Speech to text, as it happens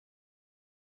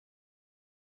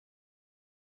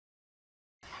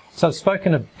So I've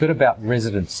spoken a bit about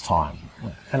residence time,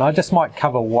 and I just might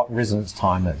cover what residence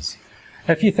time is.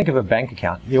 If you think of a bank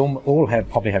account, you all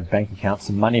probably have bank accounts,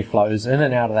 and money flows in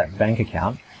and out of that bank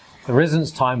account. The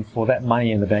residence time for that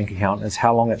money in the bank account is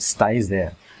how long it stays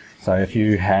there. So if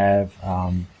you have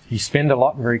you spend a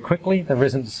lot very quickly, the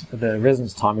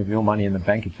residence time of your money in the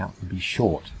bank account will be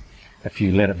short. If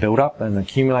you let it build up and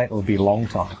accumulate, it will be a long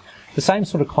time. The same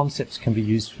sort of concepts can be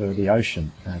used for the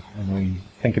ocean, and we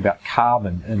think about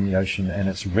carbon in the ocean and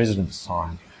its residence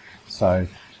time. So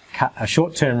a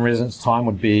short-term residence time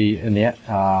would be in the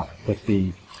with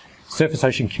the surface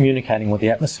ocean communicating with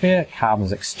the atmosphere. Carbon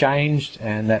is exchanged,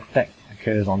 and that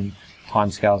occurs on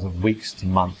timescales of weeks to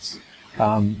months.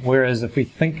 Whereas if we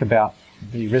think about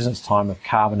the residence time of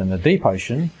carbon in the deep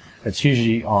ocean, it's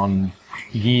usually on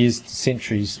years to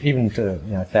centuries, even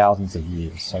to thousands of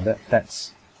years. So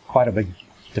that's quite a big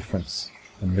difference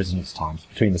in residence times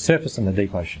between the surface and the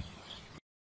deep ocean.